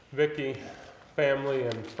Vicky, family,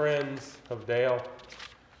 and friends of Dale,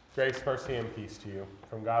 grace, mercy, and peace to you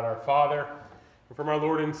from God our Father and from our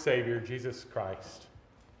Lord and Savior, Jesus Christ.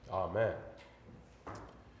 Amen.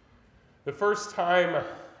 The first time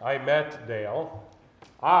I met Dale,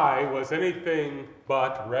 I was anything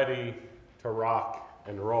but ready to rock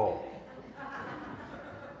and roll.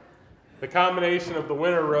 The combination of the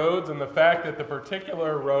winter roads and the fact that the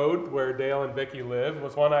particular road where Dale and Vicky lived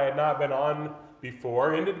was one I had not been on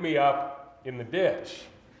before ended me up in the ditch,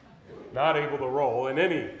 not able to roll in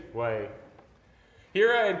any way.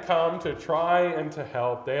 Here I had come to try and to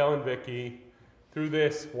help Dale and Vicky through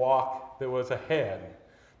this walk that was ahead,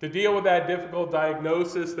 to deal with that difficult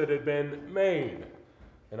diagnosis that had been made.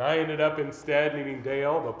 And I ended up instead needing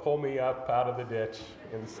Dale to pull me up out of the ditch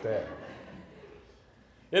instead.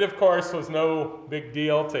 It, of course, was no big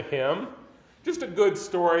deal to him. Just a good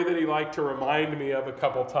story that he liked to remind me of a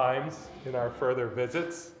couple times in our further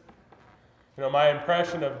visits. You know, my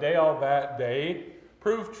impression of Dale that day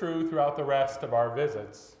proved true throughout the rest of our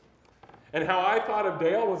visits. And how I thought of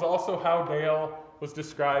Dale was also how Dale was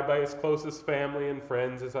described by his closest family and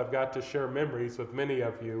friends as I've got to share memories with many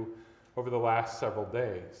of you over the last several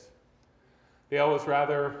days. Dale was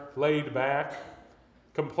rather laid back,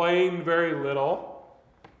 complained very little,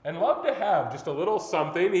 and loved to have just a little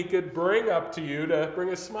something he could bring up to you to bring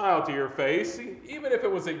a smile to your face, even if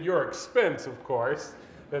it was at your expense, of course,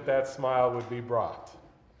 that smile would be brought.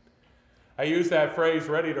 I use that phrase,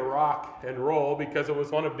 ready to rock and roll, because it was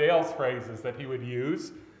one of Dale's phrases that he would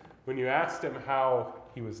use when you asked him how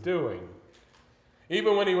he was doing.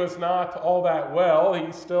 Even when he was not all that well,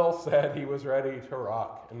 he still said he was ready to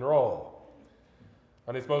rock and roll.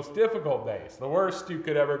 On his most difficult days, the worst you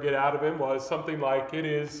could ever get out of him was something like, "It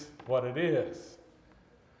is what it is."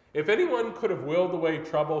 If anyone could have willed away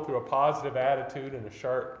trouble through a positive attitude and a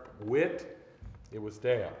sharp wit, it was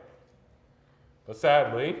Dale. But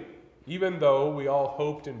sadly, even though we all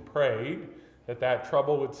hoped and prayed that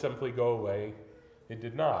trouble would simply go away, it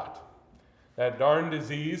did not. That darn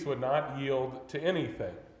disease would not yield to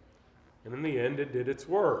anything. And in the end, it did its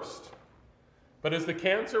worst. But as the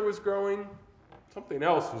cancer was growing, something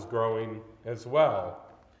else was growing as well.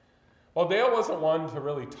 While Dale wasn't one to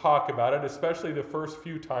really talk about it, especially the first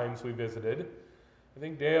few times we visited, I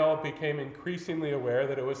think Dale became increasingly aware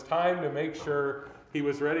that it was time to make sure he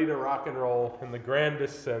was ready to rock and roll in the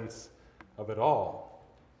grandest sense of it all.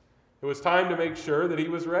 It was time to make sure that he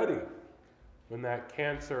was ready when that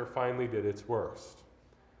cancer finally did its worst.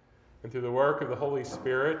 And through the work of the Holy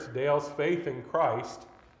Spirit, Dale's faith in Christ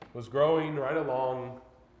was growing right along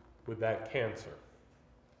with that cancer.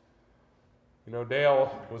 You know,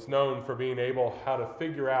 Dale was known for being able how to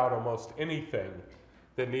figure out almost anything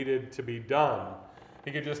that needed to be done.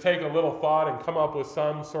 He could just take a little thought and come up with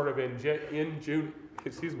some sort of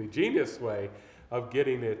genius way of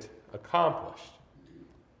getting it accomplished.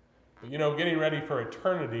 But you know, getting ready for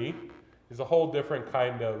eternity is a whole different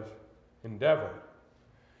kind of endeavor.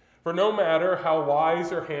 For no matter how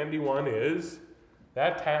wise or handy one is,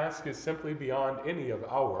 that task is simply beyond any of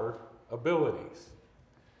our abilities.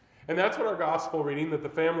 And that's what our gospel reading that the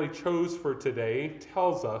family chose for today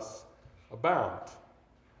tells us about.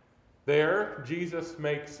 There, Jesus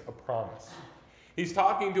makes a promise. He's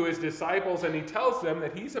talking to his disciples and he tells them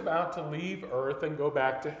that he's about to leave earth and go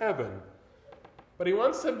back to heaven. But he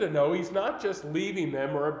wants them to know he's not just leaving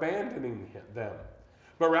them or abandoning them,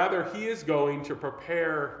 but rather he is going to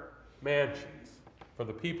prepare mansions for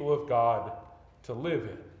the people of God to live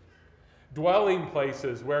in. Dwelling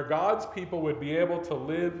places where God's people would be able to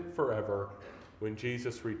live forever when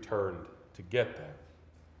Jesus returned to get them.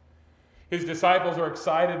 His disciples were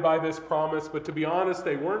excited by this promise, but to be honest,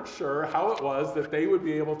 they weren't sure how it was that they would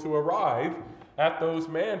be able to arrive at those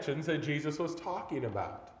mansions that Jesus was talking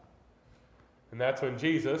about. And that's when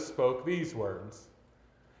Jesus spoke these words.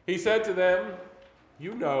 He said to them,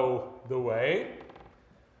 "You know the way."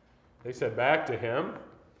 They said back to him,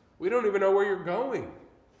 "We don't even know where you're going.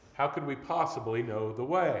 How could we possibly know the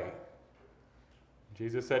way?"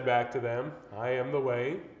 Jesus said back to them, "I am the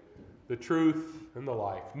way, the truth, and the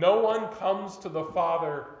life. No one comes to the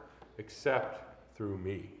Father except through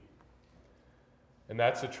me." And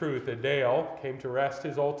that's the truth that Dale came to rest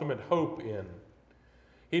his ultimate hope in.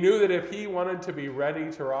 He knew that if he wanted to be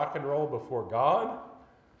ready to rock and roll before God,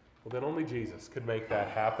 well, then only Jesus could make that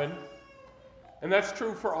happen. And that's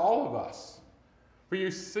true for all of us. For you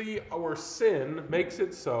see, our sin makes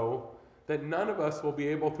it so that none of us will be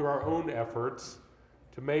able, through our own efforts,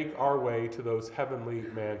 to make our way to those heavenly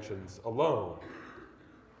mansions alone.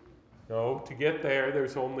 No, to get there,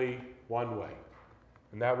 there's only one way,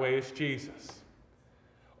 and that way is Jesus.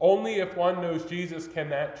 Only if one knows Jesus can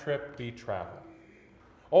that trip be traveled.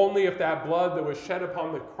 Only if that blood that was shed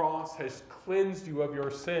upon the cross has cleansed you of your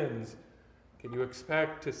sins can you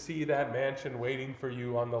expect to see that mansion waiting for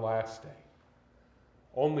you on the last day.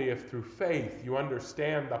 Only if through faith you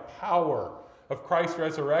understand the power of Christ's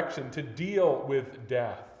resurrection to deal with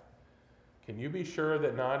death can you be sure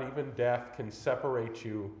that not even death can separate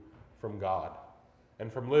you from God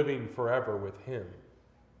and from living forever with Him.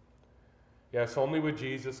 Yes, only with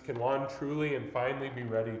Jesus can one truly and finally be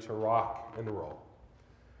ready to rock and roll.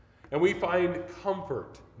 And we find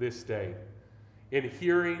comfort this day in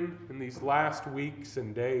hearing in these last weeks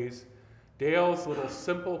and days Dale's little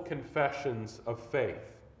simple confessions of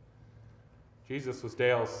faith. Jesus was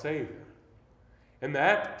Dale's Savior. And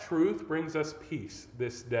that truth brings us peace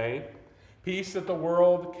this day, peace that the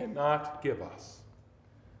world cannot give us.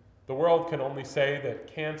 The world can only say that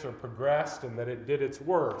cancer progressed and that it did its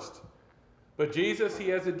worst. But Jesus, He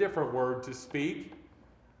has a different word to speak.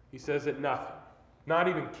 He says that nothing, not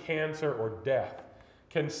even cancer or death,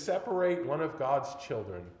 can separate one of God's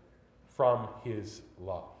children from His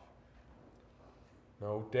love.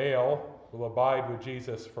 No, Dale will abide with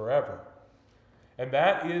Jesus forever. And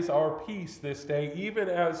that is our peace this day, even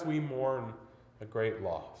as we mourn a great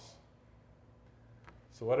loss.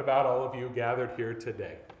 So what about all of you gathered here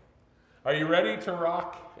today? Are you ready to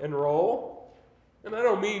rock and roll? And I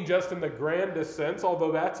don't mean just in the grandest sense,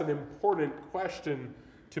 although that's an important question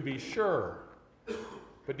to be sure.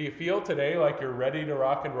 But do you feel today like you're ready to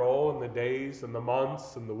rock and roll in the days and the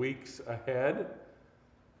months and the weeks ahead?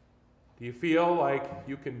 Do you feel like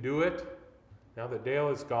you can do it now that Dale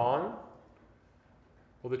is gone?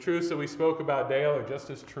 Well, the truths that we spoke about Dale are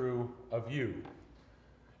just as true of you.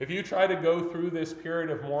 If you try to go through this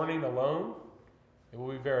period of mourning alone, it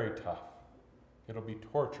will be very tough. It'll be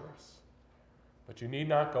torturous. But you need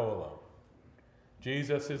not go alone.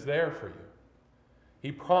 Jesus is there for you.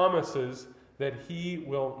 He promises that He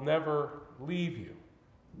will never leave you.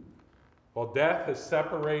 While death has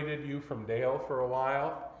separated you from Dale for a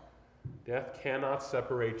while, death cannot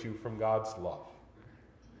separate you from God's love.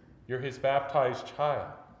 You're His baptized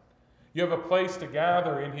child. You have a place to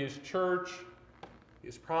gather in His church. He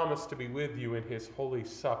has promised to be with you in His holy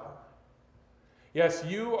supper. Yes,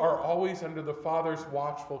 you are always under the Father's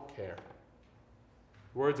watchful care.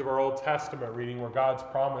 Words of our Old Testament reading were God's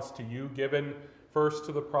promise to you, given first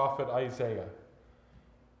to the prophet Isaiah.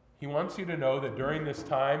 He wants you to know that during this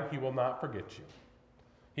time, He will not forget you.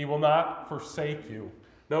 He will not forsake you.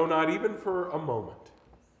 No, not even for a moment.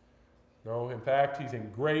 No, in fact, He's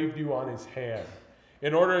engraved you on His hand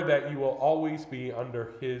in order that you will always be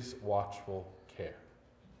under His watchful care.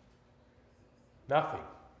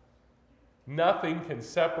 Nothing can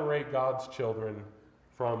separate God's children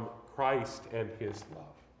from Christ and His love.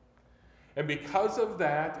 And because of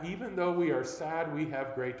that, even though we are sad, we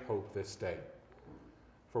have great hope this day.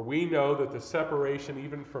 For we know that the separation,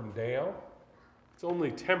 even from Dale, it's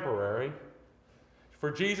only temporary.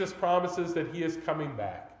 For Jesus promises that He is coming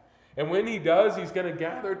back. And when He does, He's going to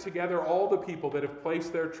gather together all the people that have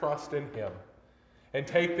placed their trust in Him and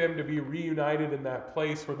take them to be reunited in that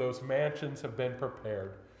place where those mansions have been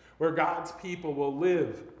prepared, where God's people will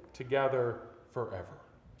live together forever.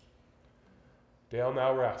 Dale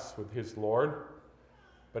now rests with his Lord,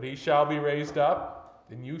 but he shall be raised up,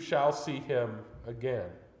 and you shall see Him again.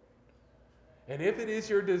 And if it is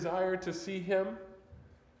your desire to see Him,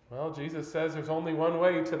 well, Jesus says there's only one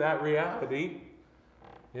way to that reality.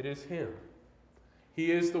 It is Him.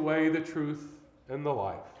 He is the way, the truth, and the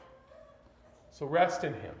life. So rest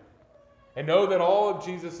in Him, and know that all of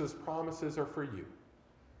Jesus' promises are for you.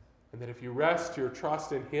 And that if you rest your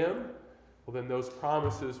trust in Him, well, then those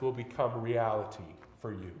promises will become reality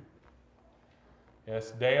for you.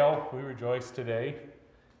 Yes, Dale, we rejoice today,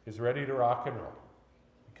 is ready to rock and roll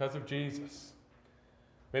because of Jesus.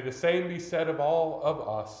 May the same be said of all of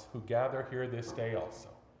us who gather here this day also.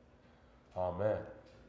 Amen.